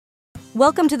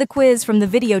Welcome to the quiz from the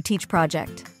Videoteach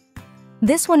project.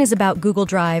 This one is about Google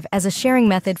Drive as a sharing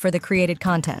method for the created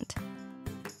content.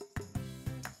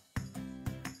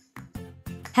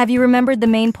 Have you remembered the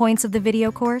main points of the video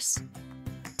course?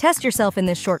 Test yourself in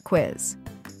this short quiz.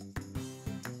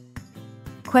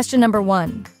 Question number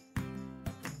 1.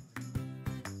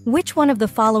 Which one of the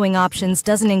following options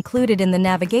doesn't include it in the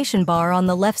navigation bar on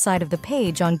the left side of the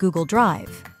page on Google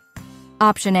Drive?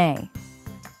 Option A,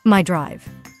 My Drive.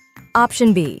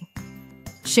 Option B,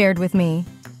 Shared with Me.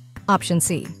 Option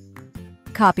C,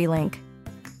 Copy link.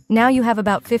 Now you have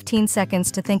about 15 seconds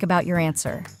to think about your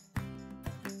answer.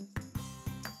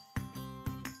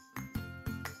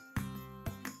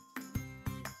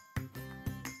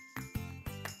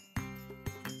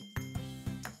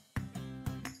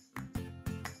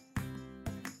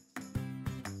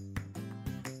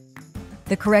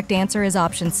 The correct answer is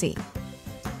option C.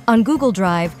 On Google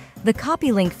Drive, the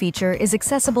copy link feature is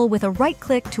accessible with a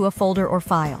right-click to a folder or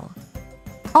file.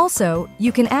 Also,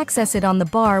 you can access it on the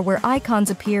bar where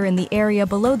icons appear in the area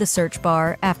below the search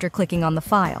bar after clicking on the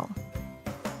file.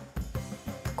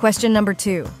 Question number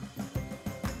 2.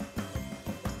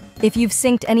 If you've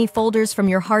synced any folders from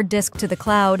your hard disk to the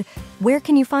cloud, where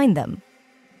can you find them?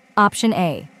 Option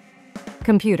A,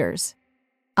 Computers.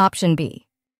 Option B,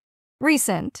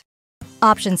 Recent.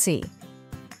 Option C,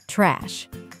 Trash.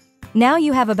 Now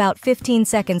you have about 15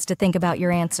 seconds to think about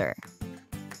your answer.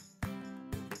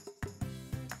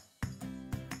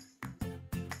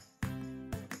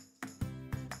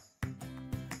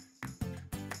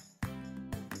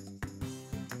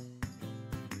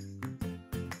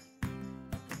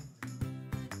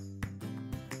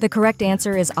 The correct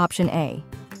answer is option A.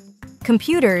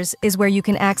 Computers is where you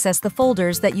can access the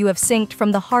folders that you have synced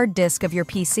from the hard disk of your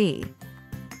PC.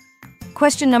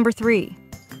 Question number 3.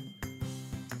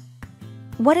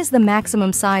 What is the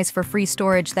maximum size for free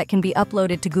storage that can be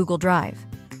uploaded to Google Drive?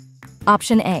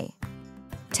 Option A,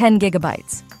 10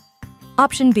 gigabytes.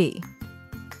 Option B,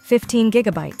 15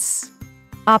 gigabytes.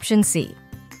 Option C,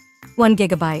 1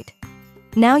 gigabyte.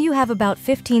 Now you have about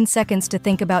 15 seconds to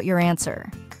think about your answer.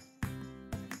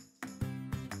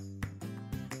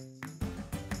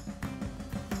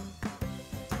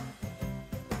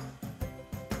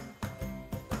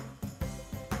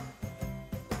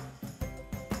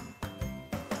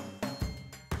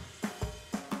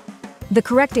 The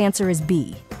correct answer is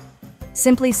B.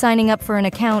 Simply signing up for an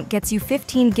account gets you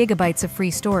 15 gigabytes of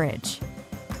free storage.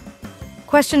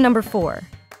 Question number 4.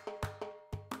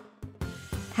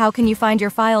 How can you find your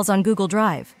files on Google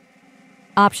Drive?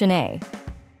 Option A,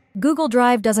 Google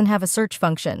Drive doesn't have a search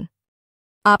function.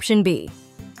 Option B,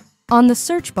 on the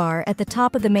search bar at the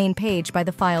top of the main page by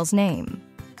the file's name.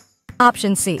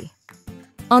 Option C,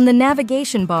 on the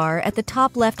navigation bar at the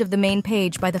top left of the main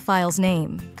page by the file's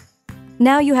name.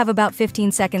 Now you have about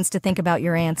 15 seconds to think about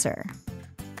your answer.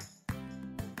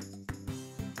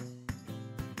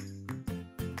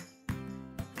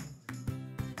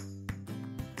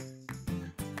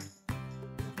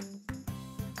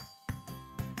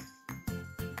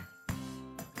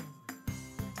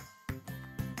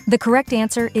 The correct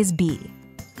answer is B.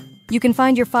 You can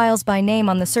find your files by name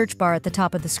on the search bar at the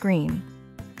top of the screen.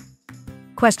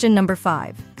 Question number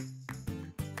 5.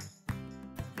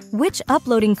 Which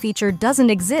uploading feature doesn't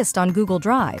exist on Google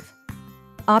Drive?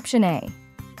 Option A,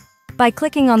 by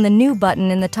clicking on the New button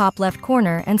in the top left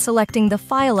corner and selecting the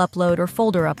File Upload or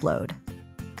Folder Upload.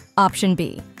 Option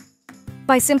B,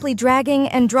 by simply dragging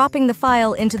and dropping the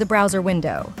file into the browser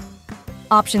window.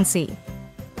 Option C,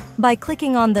 by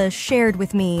clicking on the Shared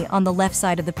with Me on the left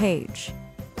side of the page.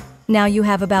 Now you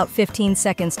have about 15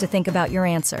 seconds to think about your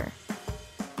answer.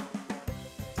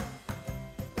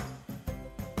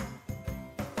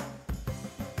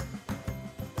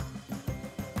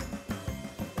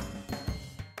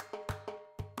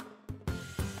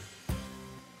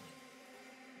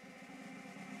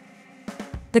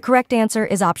 The correct answer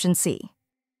is option C.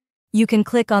 You can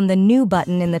click on the New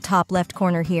button in the top left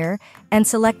corner here and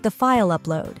select the File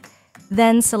Upload.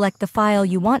 Then select the file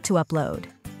you want to upload.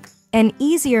 An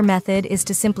easier method is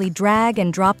to simply drag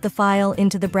and drop the file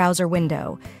into the browser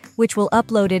window, which will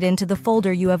upload it into the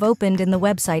folder you have opened in the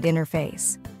website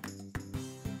interface.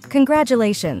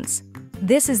 Congratulations!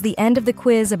 This is the end of the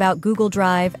quiz about Google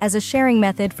Drive as a sharing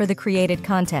method for the created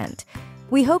content.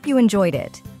 We hope you enjoyed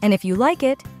it, and if you like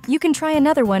it, you can try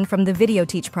another one from the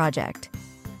Videoteach project.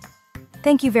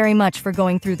 Thank you very much for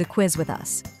going through the quiz with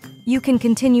us. You can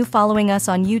continue following us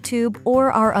on YouTube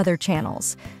or our other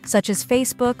channels, such as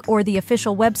Facebook or the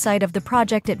official website of the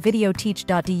project at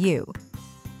videoteach.eu.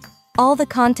 All the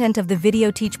content of the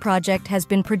Videoteach project has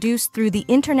been produced through the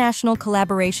international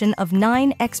collaboration of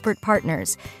 9 expert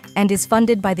partners and is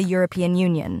funded by the European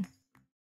Union.